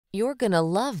You're gonna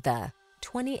love the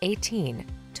 2018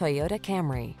 Toyota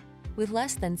Camry. With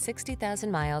less than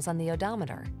 60,000 miles on the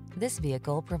odometer, this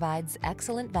vehicle provides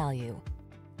excellent value.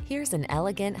 Here's an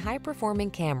elegant,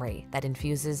 high-performing Camry that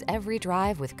infuses every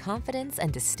drive with confidence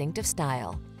and distinctive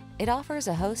style. It offers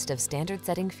a host of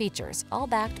standard-setting features, all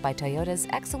backed by Toyota's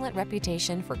excellent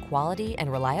reputation for quality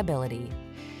and reliability.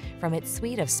 From its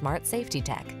suite of smart safety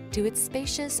tech, to its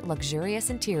spacious,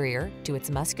 luxurious interior, to its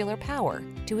muscular power,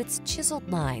 to its chiseled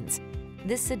lines,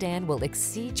 this sedan will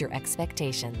exceed your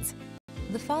expectations.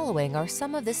 The following are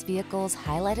some of this vehicle's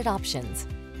highlighted options: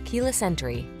 keyless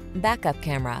entry, backup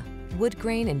camera, wood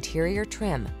grain interior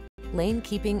trim, lane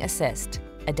keeping assist,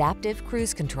 adaptive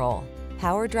cruise control,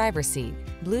 power driver seat,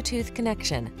 Bluetooth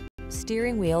connection,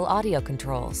 steering wheel audio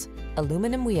controls,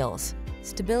 aluminum wheels,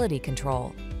 stability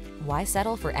control. Why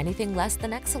settle for anything less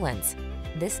than excellence?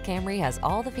 This Camry has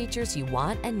all the features you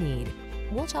want and need.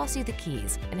 We'll toss you the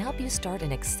keys and help you start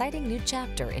an exciting new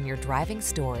chapter in your driving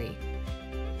story.